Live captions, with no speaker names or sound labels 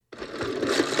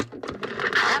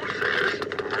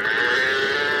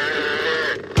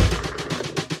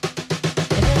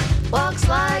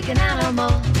an animal,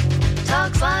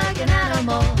 talks like an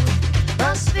animal,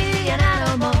 must be an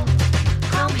animal.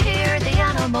 Come hear the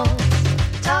animals,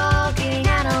 talking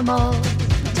animals,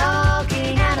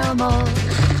 talking animals.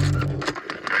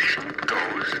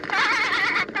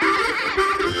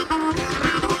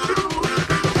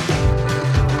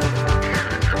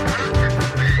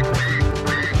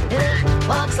 It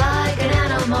walks like an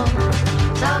animal,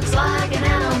 talks like an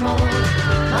animal,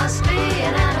 must be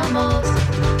an animal.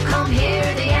 Come hear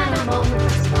the animals,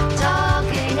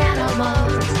 talking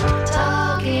animals,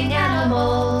 talking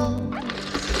animals.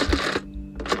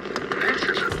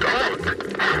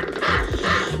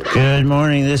 Good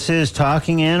morning. This is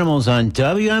Talking Animals on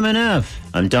WMNF.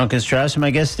 I'm Duncan Strauss, and my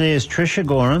guest today is Tricia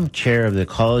Gorham, chair of the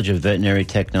College of Veterinary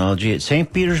Technology at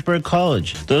St. Petersburg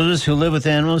College. Those of us who live with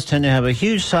animals tend to have a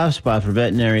huge soft spot for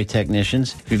veterinary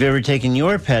technicians. If you've ever taken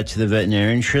your pet to the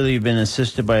veterinarian, surely you've been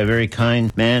assisted by a very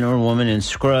kind man or woman in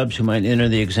scrubs who might enter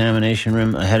the examination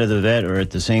room ahead of the vet or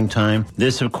at the same time.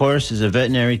 This, of course, is a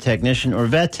veterinary technician or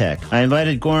vet tech. I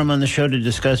invited Gorham on the show to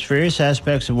discuss various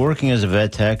aspects of working as a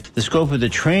vet tech, the scope of the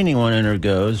training one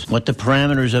undergoes, what the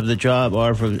parameters of the job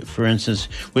are, for instance,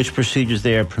 which procedures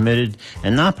they are permitted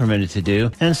and not permitted to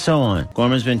do, and so on.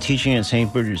 Gorham has been teaching at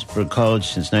St. Petersburg College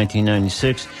since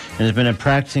 1996 and has been a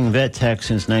practicing vet tech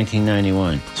since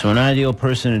 1991. So an ideal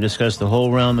person to discuss the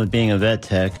whole realm of being a vet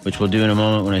tech, which we'll do in a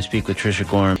moment when I speak with Tricia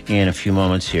Gorham in a few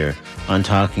moments here on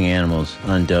Talking Animals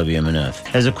on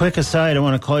WMNF. As a quick aside, I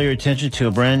want to call your attention to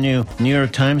a brand new New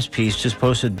York Times piece just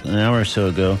posted an hour or so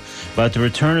ago about the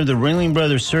return of the Ringling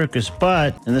Brothers Circus,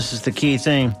 but, and this is the key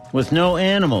thing, with no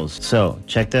animals. So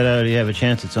check that out if you have a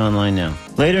chance. It's online now.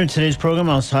 Later in today's program,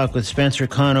 I'll talk with Spencer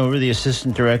Conover, the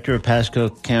Assistant Director of Pasco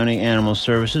County Animal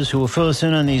Services, who will fill us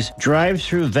in on these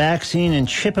drive-through vaccine and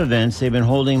chip events they've been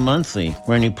holding monthly,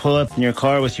 wherein you pull up in your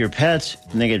car with your pets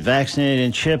and they get vaccinated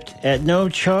and chipped at no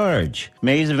charge.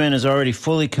 May's event is already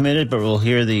fully committed, but we'll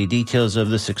hear the details of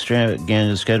this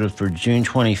extravaganza scheduled for June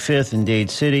 25th in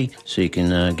Dade City, so you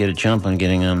can get a jump on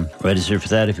getting registered for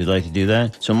that if you'd like to do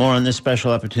that. So more on this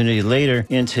special opportunity later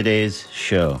in today's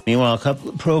show. Meanwhile, a couple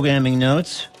of programming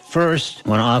notes. First, I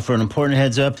want to offer an important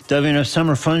heads up. WNF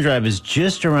Summer Fun Drive is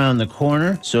just around the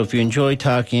corner. So if you enjoy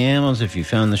Talking Animals, if you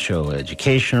found the show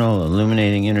educational,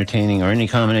 illuminating, entertaining, or any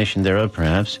combination thereof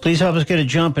perhaps, please help us get a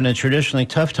jump in a traditionally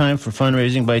tough time for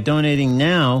fundraising by donating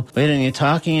now by hitting the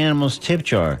Talking Animals tip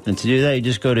jar. And to do that, you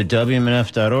just go to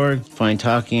WMNF.org, find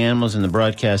Talking Animals in the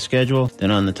broadcast schedule.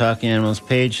 Then on the Talking Animals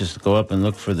page, just go up and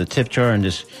look for the tip jar and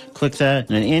just click that.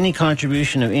 And any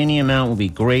contribution of any amount will be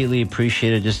greatly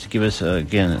appreciated, just to give us,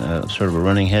 sort of a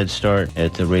running head start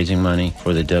at the raising money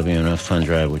for the WMNF Fund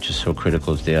Drive, which is so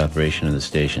critical to the operation of the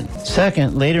station.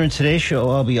 Second, later in today's show,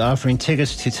 I'll be offering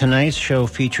tickets to tonight's show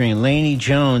featuring Lainey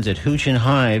Jones at Hooch and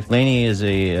Hive. Lainey is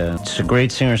a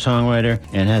great singer-songwriter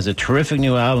and has a terrific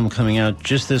new album coming out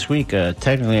just this week.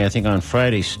 Technically, I think on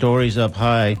Friday, Stories Up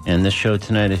High. And this show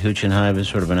tonight at Hooch and Hive is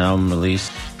sort of an album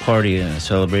release party, a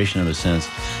celebration of a sense.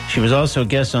 She was also a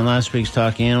guest on last week's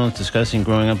Talking Animals discussing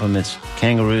growing up amidst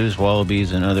kangaroos,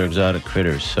 wallabies, and other exotic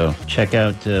critters. So check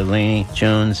out Lainey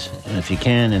Jones if you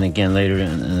can. And again, later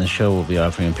in the show, we'll be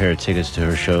offering a pair of tickets to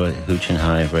her show at Hooch and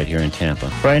Hive right here in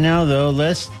Tampa. Right now, though,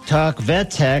 let's talk vet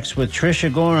techs with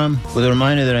Tricia Gorham, with a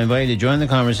reminder that I invite you to join the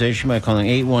conversation by calling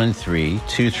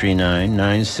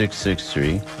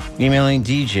 813-239-9663, emailing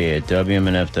DJ at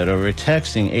WMNF.org,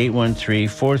 texting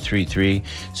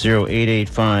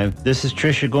 813-433-0885. This is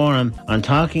Tricia Gorham on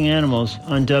Talking Animals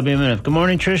on WMNF. Good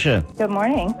morning, Tricia. Good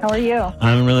morning. How are you?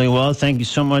 I'm really well. Thank you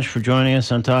so much for joining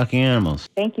us on Talking Animals.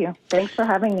 Thank you. Thanks for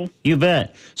having me. You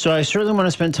bet. So I certainly want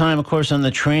to spend time, of course, on the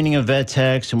training of vet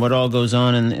techs and what all goes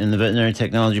on in the veterinary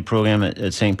technology program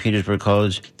at St. Petersburg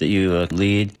College that you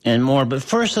lead and more. But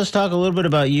first, let's talk a little bit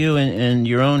about you and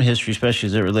your own history, especially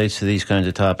as it relates to these kinds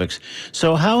of topics.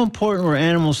 So how important were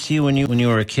animals to you when you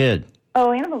were a kid?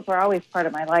 Oh, animals were always part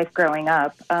of my life growing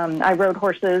up. I rode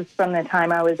horses from the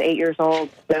time I was 8 years old,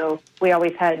 so we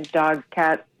always had dogs,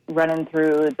 cats running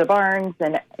through the barns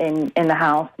and in the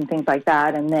house and things like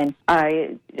that. And then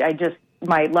my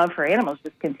love for animals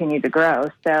just continued to grow.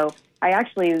 So I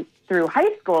actually, through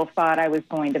high school, thought I was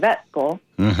going to vet school.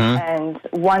 Mm-hmm. And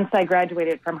once I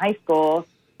graduated from high school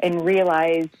and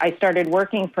realized I started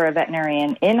working for a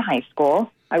veterinarian in high school,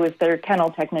 I was their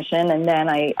kennel technician, and then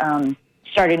I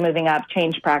started moving up,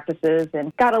 changed practices,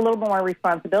 and got a little more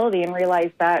responsibility and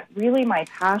realized that really my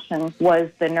passion was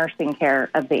the nursing care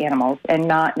of the animals and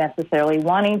not necessarily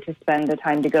wanting to spend the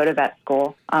time to go to vet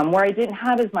school where I didn't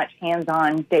have as much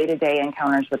hands-on day-to-day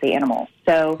encounters with the animals.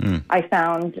 So I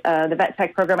found the vet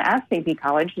tech program at St. Pete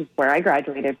College, is where I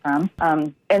graduated from,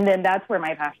 and then that's where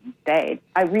my passion stayed.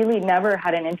 I really never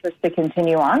had an interest to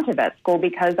continue on to vet school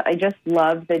because I just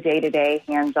love the day-to-day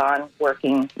hands-on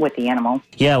working with the animals.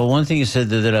 Yeah, well, one thing you said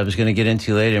that I was going to get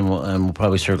into later, and we'll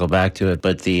probably circle back to it,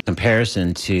 but the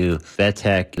comparison to vet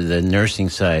tech, the nursing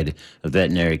side of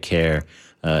veterinary care,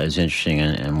 is interesting,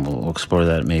 and we'll explore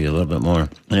that maybe a little bit more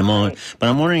in a moment. Right. But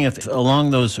I'm wondering if along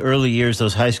those early years,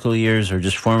 those high school years or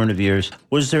just formative years,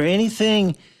 was there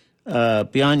anything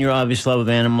beyond your obvious love of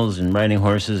animals and riding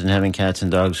horses and having cats and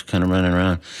dogs kind of running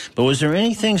around, but was there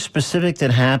anything specific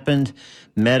that happened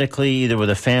medically, either with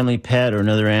a family pet or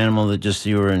another animal that just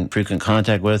you were in frequent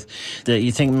contact with, that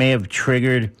you think may have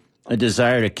triggered a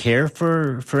desire to care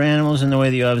for animals in the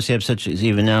way that you obviously have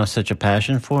even now such a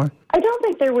passion for? I don't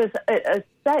think there was a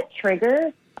set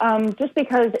trigger, just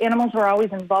because animals were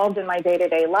always involved in my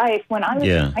day-to-day life. When I was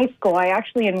in high school, I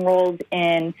actually enrolled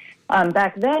in,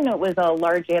 back then it was a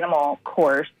large animal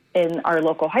course in our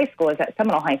local high school, is at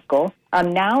Seminole High School.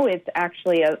 Now it's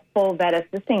actually a full vet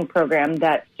assisting program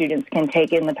that students can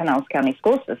take in the Pinellas County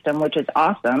school system, which is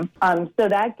awesome. So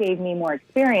that gave me more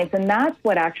experience, and that's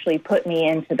what actually put me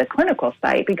into the clinical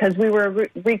site, because we were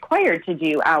required to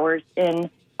do hours in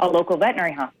a local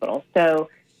veterinary hospital. So,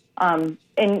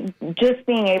 and just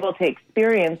being able to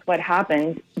experience what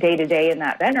happened day to day in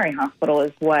that veterinary hospital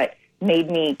is what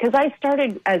made me, because I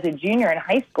started as a junior in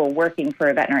high school working for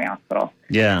a veterinary hospital.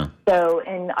 Yeah. So,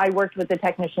 and I worked with the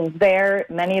technicians there.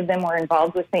 Many of them were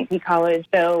involved with St. Pete College.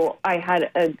 So I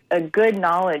had a good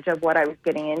knowledge of what I was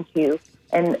getting into.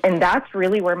 And that's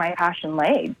really where my passion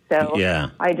laid. So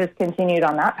I just continued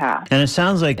on that path. And it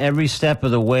sounds like every step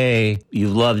of the way you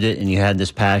loved it and you had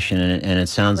this passion. And it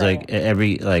sounds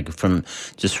like from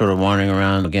just sort of wandering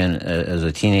around, again, as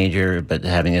a teenager, but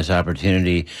having this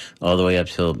opportunity all the way up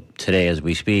till today as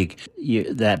we speak,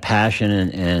 that passion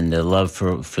and the love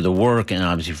for the work and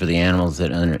obviously for the animals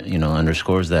that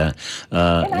underscores that.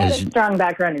 And I had a strong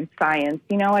background in science.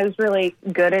 I was really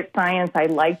good at science. I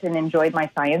liked and enjoyed my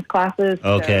science classes.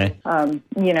 Okay. So,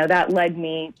 that led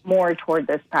me more toward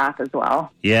this path as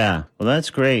well. Yeah. Well,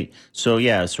 that's great. So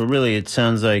really it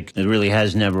sounds like it really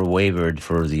has never wavered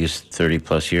for these 30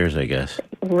 plus years, I guess.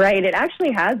 Right. It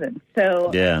actually hasn't.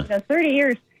 So, 30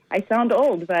 years, I sound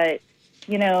old, but,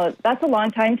 that's a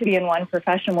long time to be in one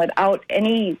profession without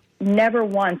never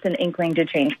once an inkling to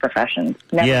change professions.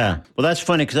 Never. Yeah. Well, that's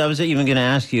funny because I was even going to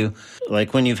ask you,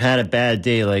 like when you've had a bad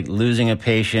day, like losing a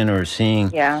patient or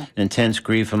seeing intense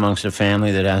grief amongst a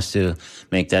family that has to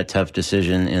make that tough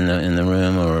decision in the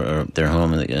room or their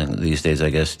home these days,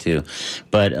 I guess, too.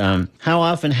 But how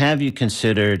often have you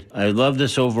considered, I love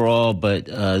this overall, but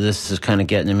this is kind of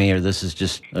getting to me, or this is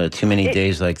just too many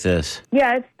days like this?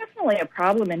 Yeah, it's definitely a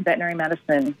problem in veterinary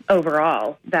medicine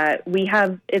overall that we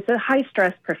have. It's a high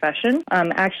stress profession.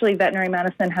 Actually, veterinary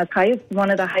medicine has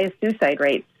one of the highest suicide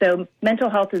rates. So mental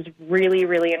health is really,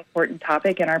 really important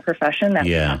topic in our profession that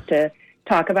we have to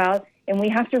talk about. And we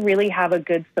have to really have a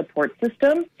good support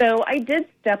system. So I did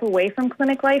step away from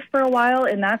clinic life for a while,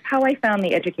 and that's how I found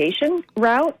the education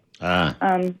route.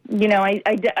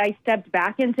 I stepped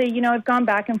back into, I've gone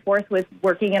back and forth with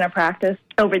working in a practice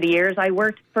over the years. I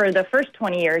worked for the first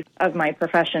 20 years of my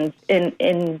professions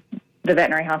in the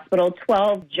veterinary hospital,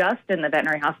 12 just in the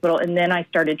veterinary hospital, and then I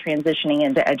started transitioning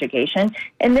into education.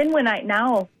 And then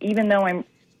even though I'm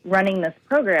running this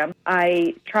program,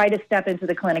 I try to step into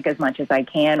the clinic as much as I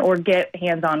can or get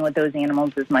hands-on with those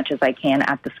animals as much as I can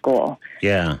at the school.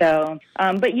 Yeah. So,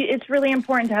 it's really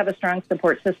important to have a strong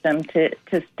support system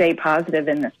to stay positive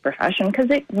in this profession because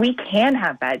we can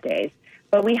have bad days,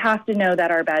 but we have to know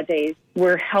that our bad days,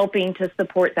 we're helping to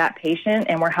support that patient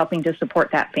and we're helping to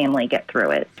support that family get through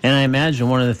it. And I imagine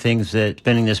one of the things that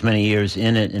spending this many years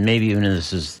in it, and maybe even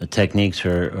this is the techniques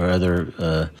or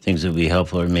other things that would be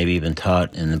helpful or maybe even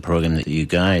taught in the program that you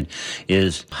guide,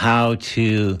 is how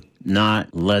to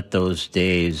not let those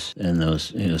days and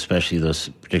those, especially those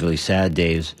particularly sad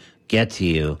days, get to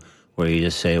you where you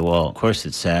just say, well, of course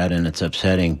it's sad and it's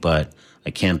upsetting, but I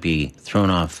can't be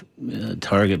thrown off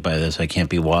target by this. I can't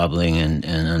be wobbling and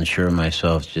unsure of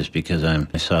myself just because I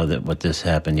saw that what this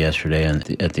happened yesterday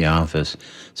at the office.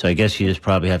 So I guess you just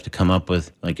probably have to come up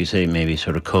with, like you say, maybe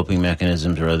sort of coping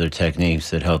mechanisms or other techniques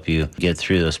that help you get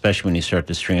through those, especially when you start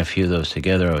to string a few of those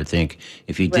together. I would think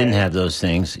if you didn't have those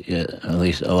things, at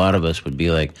least a lot of us would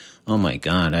be like, oh my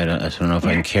God, I don't know if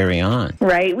I can carry on.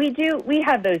 Right. We do. We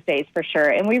have those days for sure.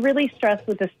 And we really stress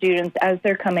with the students as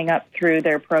they're coming up through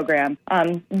their program,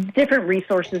 different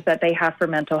resources that they have for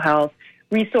mental health,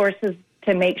 resources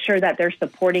to make sure that they're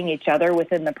supporting each other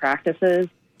within the practices.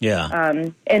 Yeah.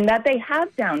 And that they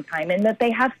have downtime and that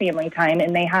they have family time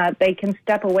and they can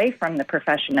step away from the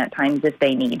profession at times if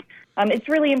they need. It's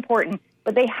really important,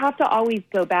 but they have to always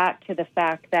go back to the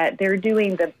fact that they're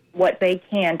doing what they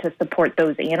can to support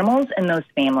those animals and those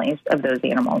families of those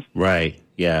animals. Right.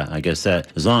 Yeah, I guess that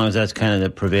as long as that's kind of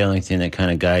the prevailing thing that kind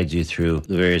of guides you through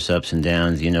the various ups and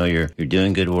downs, you know, you're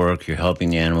doing good work, you're helping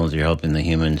the animals, you're helping the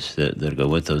humans that go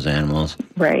with those animals.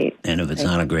 Right. And if it's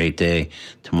not a great day,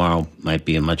 tomorrow might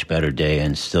be a much better day,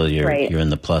 and still you're in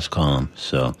the plus column.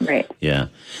 So, yeah.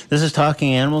 This is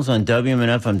Talking Animals on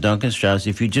WMNF. I'm Duncan Strauss.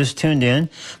 If you just tuned in,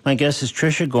 my guest is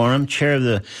Tricia Gorham, chair of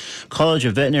the College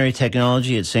of Veterinary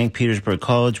Technology at St. Petersburg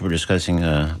College. We're discussing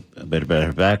a bit about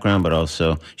her background, but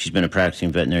also she's been a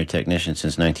practicing veterinary technician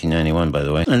since 1991, by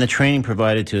the way, and the training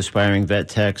provided to aspiring vet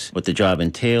techs, what the job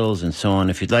entails, and so on.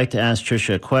 If you'd like to ask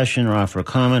Tricia a question or offer a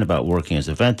comment about working as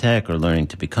a vet tech or learning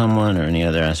to become one or any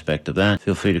other aspect of that,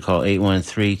 feel free to call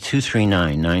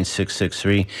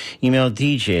 813-239-9663, email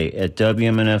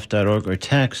dj@wmnf.org, or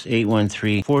text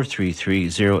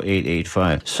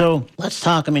 813-433-0885. So let's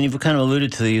talk. I mean, you've kind of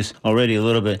alluded to these already a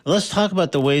little bit. Let's talk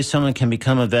about the ways someone can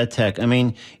become a vet tech. I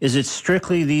mean, is it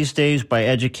strictly these days by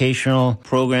educational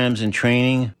programs and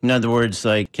training? In other words,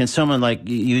 like, can someone, like,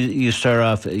 you start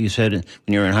off, you said when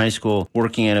you were in high school,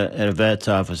 working at a vet's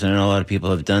office, and I know a lot of people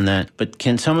have done that, but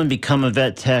can someone become a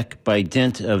vet tech by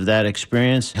dint of that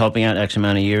experience, helping out X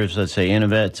amount of years, let's say, in a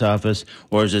vet's office,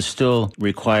 or does it still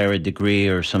require a degree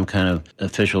or some kind of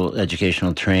official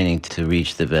educational training to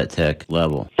reach the vet tech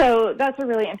level? So that's a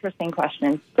really interesting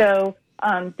question. So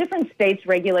different states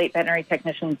regulate veterinary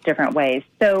technicians different ways.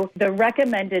 So the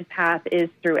recommended path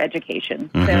is through education.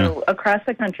 Mm-hmm. So across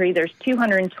the country, there's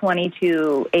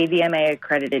 222 AVMA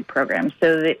accredited programs.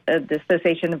 So the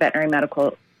Association of Veterinary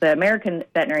Medical, the American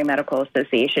Veterinary Medical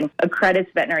Association,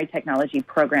 accredits veterinary technology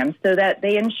programs so that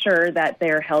they ensure that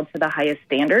they're held to the highest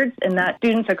standards and that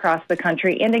students across the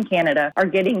country and in Canada are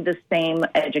getting the same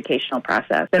educational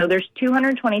process. So there's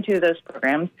 222 of those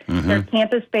programs. Mm-hmm. They're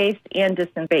campus-based and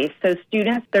distance-based. So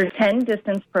students, there's 10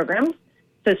 distance programs.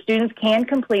 So students can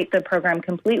complete the program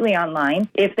completely online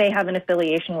if they have an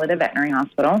affiliation with a veterinary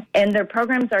hospital. And their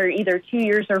programs are either 2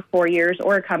 years or 4 years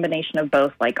or a combination of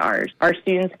both, like ours. Our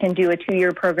students can do a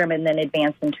 2-year program and then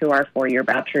advance into our 4-year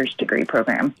bachelor's degree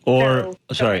program. Or, I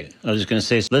was just going to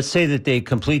say, let's say that they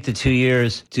complete the 2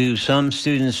 years. Do some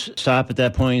students stop at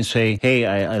that point and say, hey,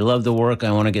 I love the work,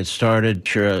 I want to get started.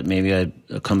 Sure, maybe I'd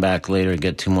come back later and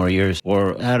get 2 more years.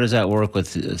 Or how does that work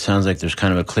with, it sounds like there's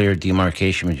kind of a clear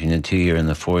demarcation between the 2-year and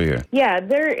the 4-year. Yeah,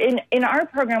 in our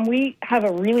program, we have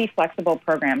a really flexible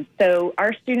program. So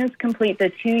our students complete the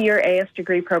 2-year AS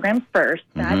degree program first.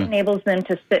 That enables them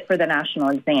to sit for the national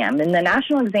exam. And the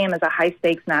national exam is a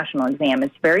high-stakes national exam.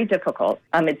 It's very difficult.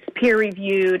 It's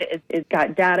peer-reviewed. It's got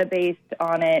database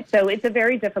on it. So it's a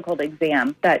very difficult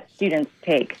exam that students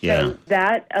take. Yeah. So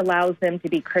that allows them to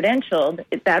be credentialed.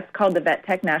 That's called the Vet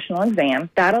Tech National Exam.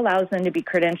 That allows them to be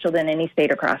credentialed in any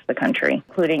state across the country,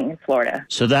 including Florida.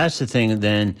 So that's the thing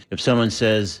then, if someone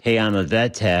says, hey, I'm a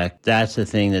vet tech, that's the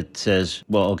thing that says,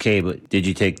 well, okay, but did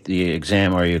you take the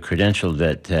exam? Or are you a credentialed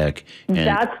vet tech? And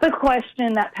that's the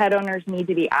question that pet owners need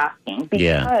to be asking.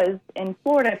 Because in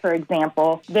Florida, for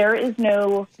example, there is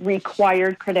no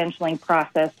required credentialing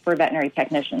process for veterinary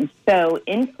technicians. So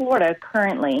in Florida,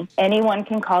 currently, anyone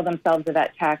can call themselves a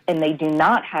vet tech, and they do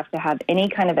not have to have any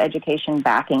kind of education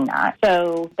backing that.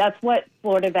 So that's what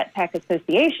Florida Vet Tech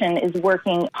Association is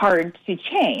working hard to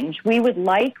change. We would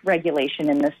like regulation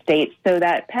in the state so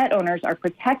that pet owners are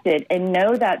protected and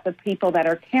know that the people that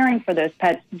are caring for those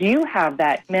pets do have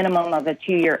that minimum of a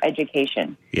 2-year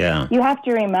education. Yeah. You have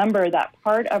to remember that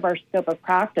part of our scope of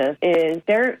practice is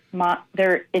they're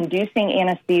inducing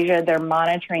anesthesia, they're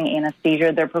monitoring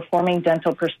anesthesia, they're performing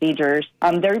dental procedures,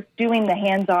 they're doing the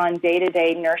hands-on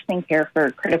day-to-day nursing care for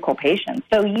critical patients.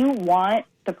 So you want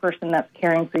the person that's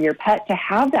caring for your pet to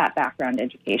have that background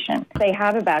education. If they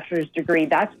have a bachelor's degree,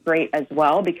 that's great as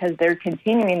well because they're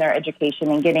continuing their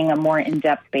education and getting a more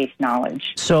in-depth based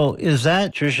knowledge. So is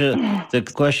that, Tricia, the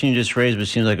question you just raised, which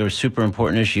seems like a super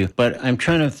important issue, but I'm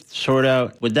trying to sort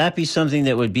out, would that be something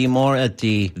that would be more at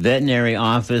the veterinary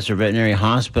office or veterinary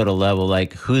hospital level,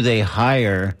 like who they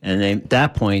hire, and they, at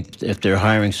that point, if they're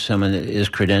hiring someone that is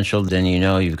credentialed, then you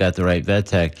know you've got the right vet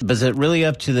tech. But is it really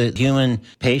up to the human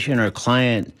patient or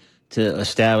client to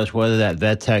establish whether that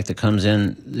vet tech that comes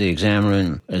in the exam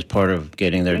room as part of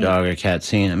getting their dog or cat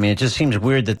seen. I mean, it just seems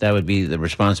weird that that would be the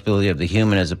responsibility of the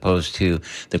human as opposed to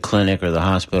the clinic or the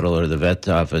hospital or the vet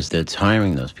office that's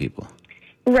hiring those people.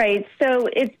 Right. So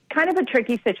it's kind of a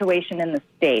tricky situation in the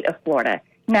state of Florida.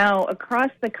 Now, across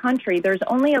the country, there's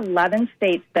only 11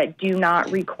 states that do not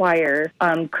require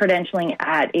credentialing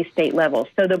at a state level.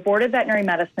 So the Board of Veterinary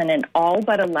Medicine in all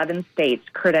but 11 states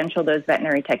credential those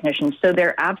veterinary technicians. So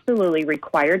they're absolutely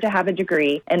required to have a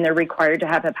degree, and they're required to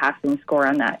have a passing score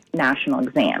on that national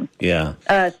exam. Yeah.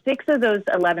 6 of those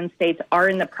 11 states are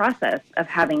in the process of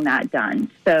having that done.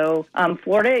 So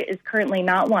Florida is currently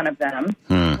not one of them.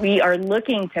 We are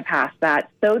looking to pass that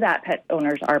so that pet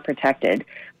owners are protected.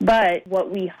 But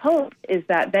what we hope is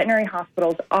that veterinary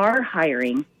hospitals are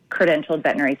hiring credentialed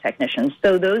veterinary technicians.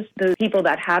 So those people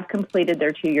that have completed their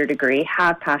 2-year degree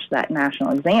have passed that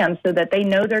national exam so that they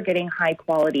know they're getting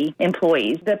high-quality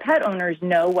employees. The pet owners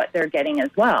know what they're getting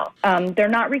as well. They're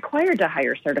not required to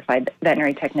hire certified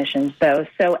veterinary technicians, though.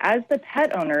 So as the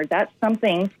pet owner, that's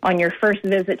something on your first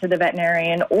visit to the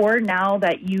veterinarian, or now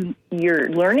that you're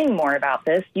learning more about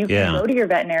this, you can go to your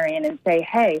veterinarian and say,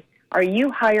 hey, are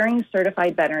you hiring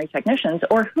certified veterinary technicians,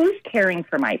 or who's caring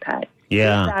for my pet?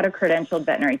 Yeah. Is that a credentialed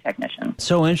veterinary technician?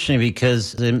 So interesting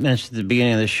because, as I mentioned at the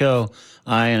beginning of the show,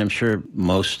 I, and I'm sure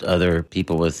most other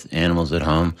people with animals at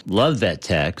home, love vet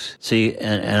techs. See,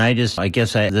 and I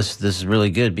guess this is really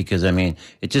good because, I mean,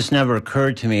 it just never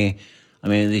occurred to me. I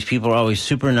mean, these people are always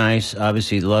super nice,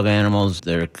 obviously love animals,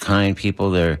 they're kind people,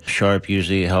 they're sharp,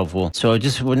 usually helpful. So it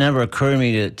just would never occur to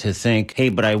me to think, hey,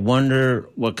 but I wonder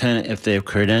what kind of, if they're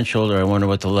credentialed, or I wonder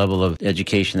what the level of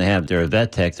education they have. They're a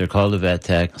vet tech, they're called a vet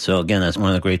tech. So again, that's one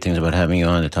of the great things about having you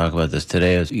on to talk about this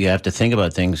today is you have to think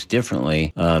about things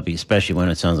differently, especially when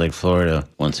it sounds like Florida,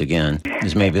 once again,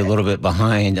 is maybe a little bit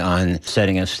behind on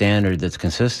setting a standard that's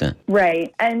consistent.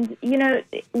 Right. And, you know,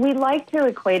 we like to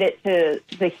equate it to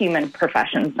the human profession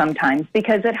sometimes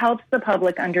because it helps the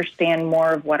public understand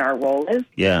more of what our role is.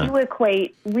 Yeah. You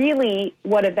equate really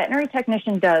what a veterinary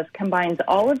technician does combines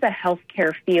all of the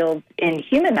healthcare fields in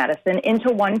human medicine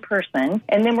into one person,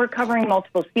 and then we're covering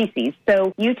multiple species.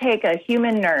 So you take a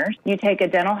human nurse, you take a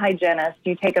dental hygienist,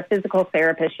 you take a physical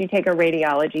therapist, you take a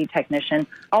radiology technician,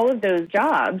 all of those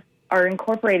jobs are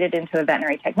incorporated into a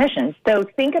veterinary technician. So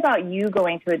think about you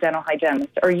going to a dental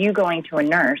hygienist or you going to a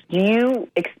nurse. Do you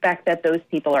expect that those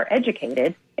people are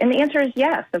educated? And the answer is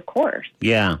yes, of course.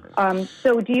 Yeah.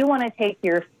 So do you want to take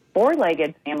your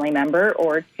 4-legged family member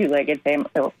or 2-legged family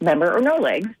member or no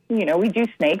legs? You know, we do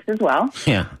snakes as well.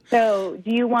 Yeah. So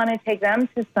do you want to take them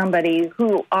to somebody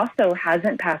who also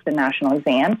hasn't passed a national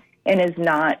exam and is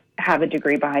not have a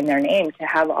degree behind their name to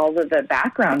have all of the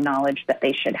background knowledge that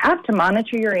they should have to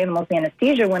monitor your animal's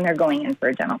anesthesia when they're going in for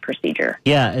a dental procedure?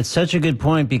 Yeah, it's such a good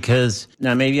point because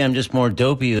now maybe I'm just more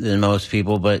dopey than most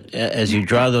people, but as you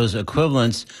draw those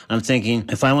equivalents, I'm thinking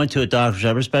if I went to a doctor's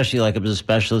office, especially like it was a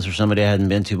specialist or somebody I hadn't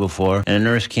been to before, and a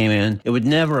nurse came in, it would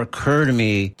never occur to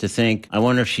me to think, I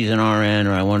wonder if she's an RN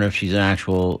or I wonder if she's an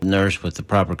actual nurse with the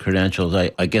proper credentials.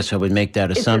 I guess I would make that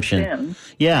assumption.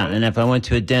 Yeah, and if I went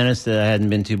to a dentist that I hadn't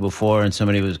been to before and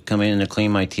somebody was coming in to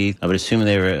clean my teeth, I would assume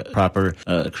they were a proper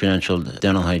credentialed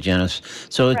dental hygienist.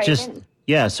 So it just...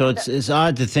 Yeah, so it's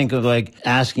odd to think of like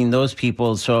asking those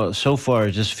people. So far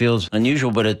it just feels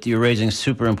unusual, but you're raising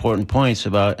super important points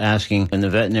about asking in the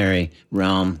veterinary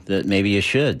realm that maybe you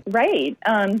should. Right,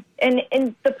 and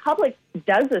the public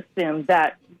does assume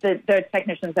that the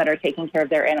technicians that are taking care of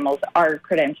their animals are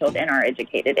credentialed and are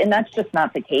educated, and that's just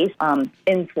not the case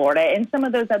in Florida and some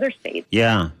of those other states.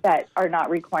 Yeah, that are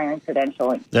not requiring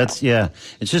credentialing.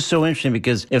 It's just so interesting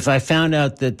because if I found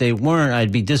out that they weren't,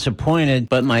 I'd be disappointed.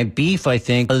 But my beef, I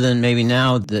think, other than maybe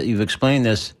now that you've explained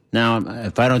this. Now,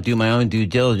 if I don't do my own due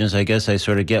diligence, I guess I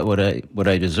sort of get what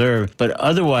I deserve. But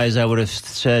otherwise, I would have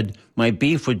said my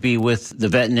beef would be with the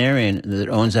veterinarian that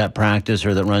owns that practice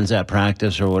or that runs that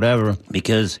practice or whatever,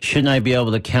 because shouldn't I be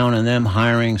able to count on them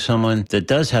hiring someone that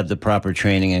does have the proper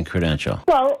training and credential?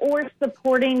 Well, or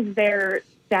supporting their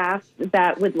staff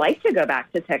that would like to go back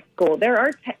to tech school. There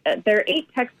are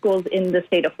 8 tech schools in the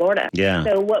state of Florida. Yeah.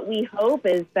 So what we hope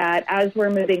is that as we're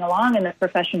moving along and the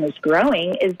profession is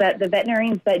growing, is that the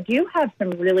veterinarians that do have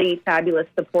some really fabulous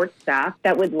support staff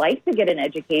that would like to get an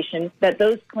education, that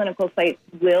those clinical sites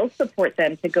will support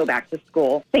them to go back to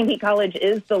school. St. Pete College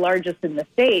is the largest in the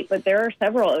state, but there are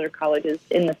several other colleges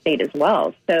in the state as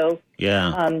well. So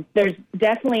Yeah. There's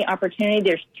definitely opportunity.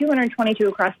 There's 222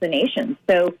 across the nation.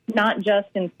 So not just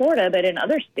in Florida, but in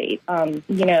other states.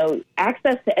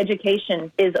 Access to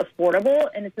education is affordable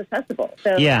and it's accessible.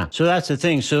 So Yeah, so that's the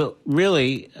thing. So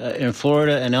really, in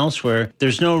Florida and elsewhere,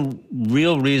 there's no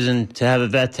real reason to have a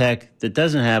vet tech that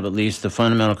doesn't have at least the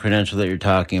fundamental credential that you're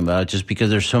talking about, just because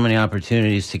there's so many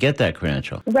opportunities to get that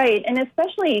credential. Right, and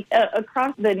especially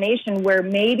across the nation where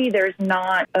maybe there's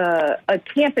not a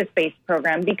campus-based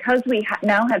program, because we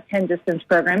now have 10 distance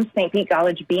programs, St. Pete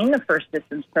College being the first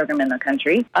distance program in the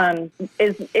country,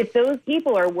 is if those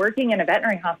people are working in a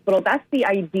veterinary hospital, that's the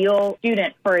ideal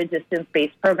student for a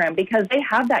distance-based program because they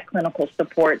have that clinical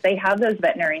support. They have those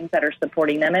veterinarians that are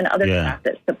supporting them and other staff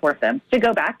that support them to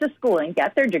go back to school and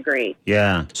get their degree.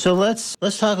 Yeah. So let's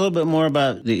talk a little bit more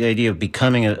about the idea of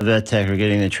becoming a vet tech or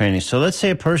getting the training. So let's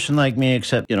say a person like me,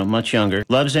 except, much younger,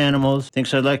 loves animals,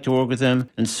 thinks I'd like to work with them.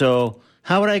 And so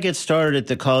how would I get started at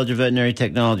the College of Veterinary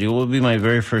Technology? What would be my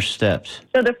very first steps?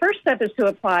 So the first step is to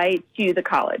apply to the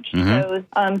college. So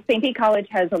St. Pete College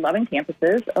has 11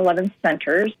 campuses, 11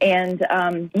 centers, and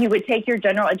you would take your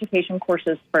general education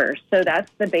courses first. So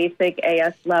that's the basic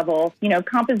AS level,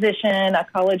 composition, a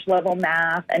college level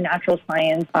math, and natural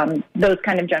science, those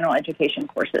kind of general education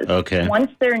courses. Okay.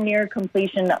 Once they're near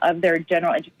completion of their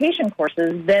general education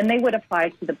courses, then they would apply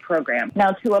to the program.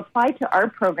 Now, to apply to our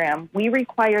program, we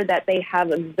require that they have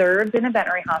observed in a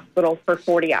veterinary hospital for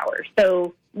 40 hours.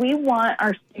 So we want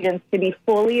our students to be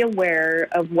fully aware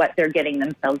of what they're getting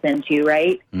themselves into,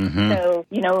 right? So,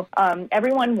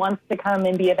 everyone wants to come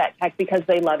and be a vet tech because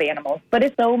they love animals, but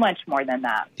it's so much more than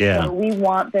that. Yeah. So we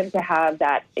want them to have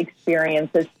that experience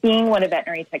of seeing what a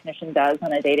veterinary technician does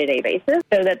on a day-to-day basis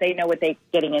so that they know what they're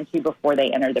getting into before they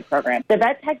enter the program. The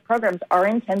vet tech programs are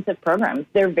intensive programs.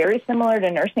 They're very similar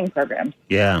to nursing programs.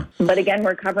 Yeah. But again,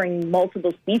 we're covering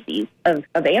multiple species of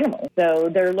animals. So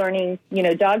they're learning,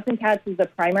 dogs and cats is the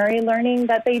primary learning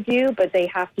that they do, but they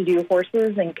have to do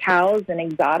horses and cows and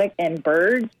exotic and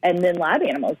birds and then lab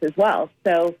animals as well.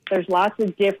 So there's lots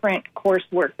of different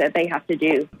coursework that they have to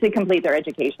do to complete their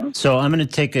education. So I'm going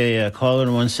to take a caller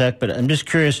in one sec, but I'm just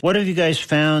curious, what have you guys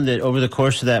found that over the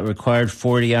course of that required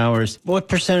 40 hours, what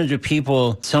percentage of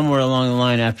people somewhere along the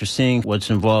line after seeing what's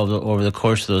involved over the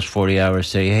course of those 40 hours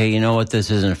say, hey, you know what,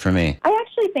 this isn't for me? I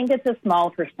actually think it's a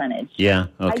small percentage. Yeah,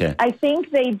 okay. I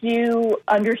think they do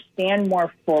understand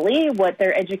more fully what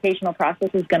their educational process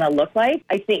is going to look like.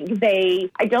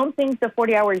 I don't think the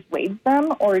 40 hours waives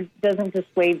them or doesn't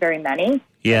dissuade very many.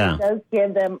 Yeah. It does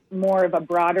give them more of a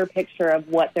broader picture of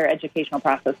what their educational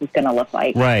process is going to look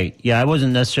like. Right. Yeah, I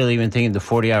wasn't necessarily even thinking the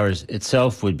 40 hours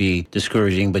itself would be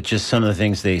discouraging, but just some of the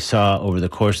things they saw over the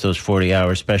course of those 40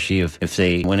 hours, especially if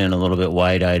they went in a little bit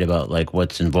wide-eyed about like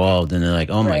what's involved, and they're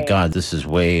like, oh my God, this is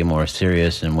way more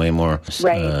serious and way more...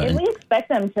 Right. And we expect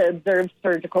them to observe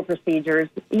surgical procedures.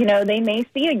 They may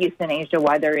see a euthanasia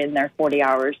while they're in their 40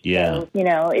 hours. Yeah.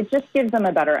 So, it just gives them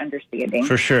a better understanding.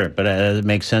 For sure. But it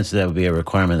makes sense that would be a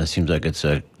requirement. That seems like it's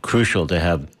crucial to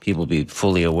have people be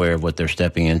fully aware of what they're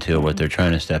stepping into or what they're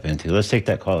trying to step into. Let's take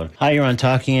that caller. Hi, you're on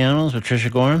Talking Animals with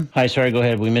Tricia Gorham. Hi, sorry, go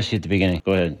ahead. We missed you at the beginning.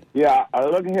 Go ahead. Yeah,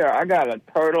 look here. I got a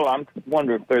turtle. I'm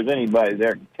wondering if there's anybody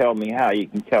there can tell me how you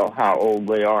can tell how old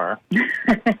they are.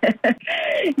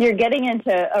 You're getting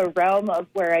into a realm of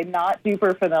where I'm not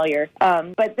super familiar.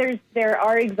 But there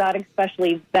are exotic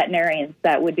specialty veterinarians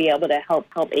that would be able to help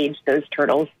age those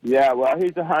turtles. Yeah, well,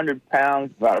 he's 100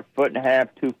 pounds, about 1.5 feet,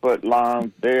 2 foot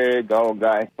long, big old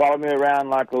guy. Followed me around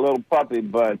like a little puppy,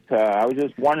 but I was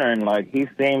just wondering, he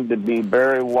seemed to be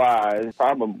very wise,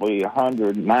 probably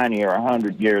 190 or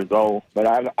 100 years old, but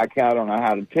I don't know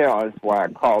how to tell. That's why I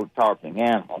called Talking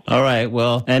Animals. All right,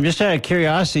 well, and just out of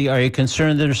curiosity, are you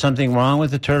concerned there's something wrong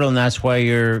with the turtle, and that's why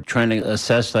you're trying to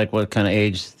assess, what kind of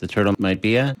age the turtle might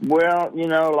be at? Well,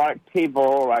 like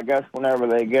people, I guess whenever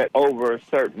they get over a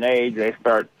certain age, they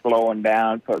start slowing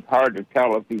down, so it's hard to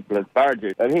tell if he's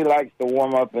lethargic. But he likes to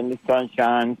warm up in the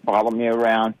sunshine, follow me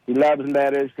around. He loves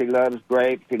lettuce, he loves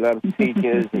grapes, he loves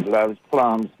peaches, he loves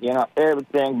plums,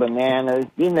 everything, bananas,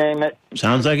 you name it.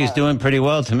 Sounds like he's doing pretty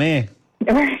well to me.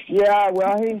 Yeah,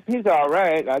 well, he's all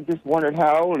right. I just wondered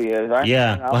how old he is.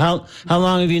 Well, how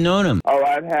long have you known him? Oh,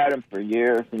 I've had him for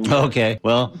years and years. Okay,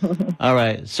 well, all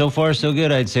right. So far, so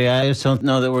good, I'd say. I just don't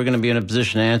know that we're going to be in a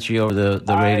position to answer you over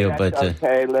the radio. But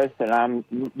okay, listen, I'm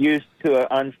used to an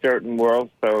uncertain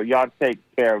world, so y'all take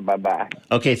care. Bye-bye.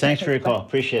 Okay, thanks for your call.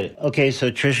 Appreciate it. Okay, so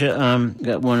Tricia,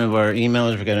 got one of our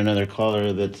emailers. We got another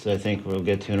caller that I think we'll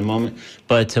get to in a moment.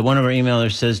 But one of our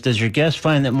emailers says, does your guest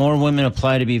find that more women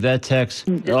apply to be vet techs?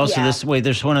 Also,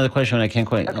 there's one other question I can't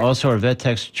quite. Okay. Also, are vet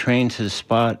techs trained to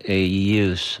spot a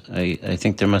use? I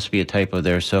think there must be a typo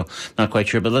there, so not quite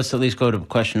sure. But let's at least go to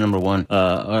question number one.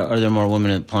 Are there more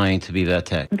women applying to be vet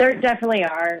tech? There definitely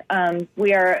are.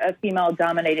 We are a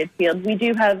female-dominated field. We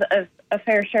do have a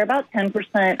fair share. About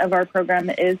 10% of our program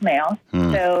is male.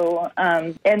 So,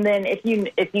 and then if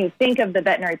you think of the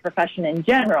veterinary profession in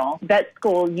general, vet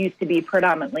school used to be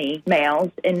predominantly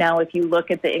males, and now if you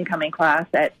look at the incoming class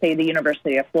at, say, the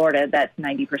University of Florida, that's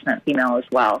 90% female as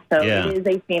well. So It is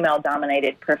a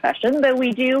female-dominated profession, but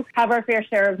we do have our fair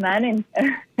share of men,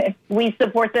 and we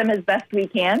support them as best we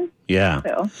can. Yeah.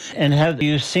 So. And have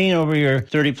you seen over your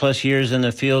 30-plus years in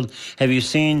the field, have you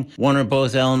seen one or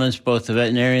both elements, both the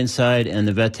veterinarian side and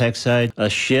the vet tech side, a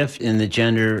shift in the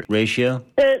gender ratio?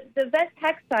 The vet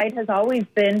tech side has always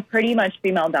been pretty much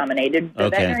female-dominated. The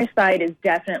veterinary side is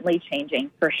definitely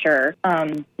changing, for sure.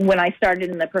 When I started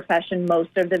in the profession,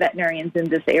 most of the veterinarians in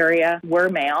this area were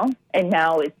male, and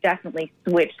now it's definitely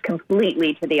switched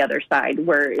completely to the other side,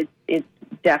 where it's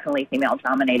definitely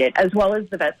female-dominated, as well as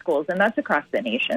the vet schools, and that's across the nation.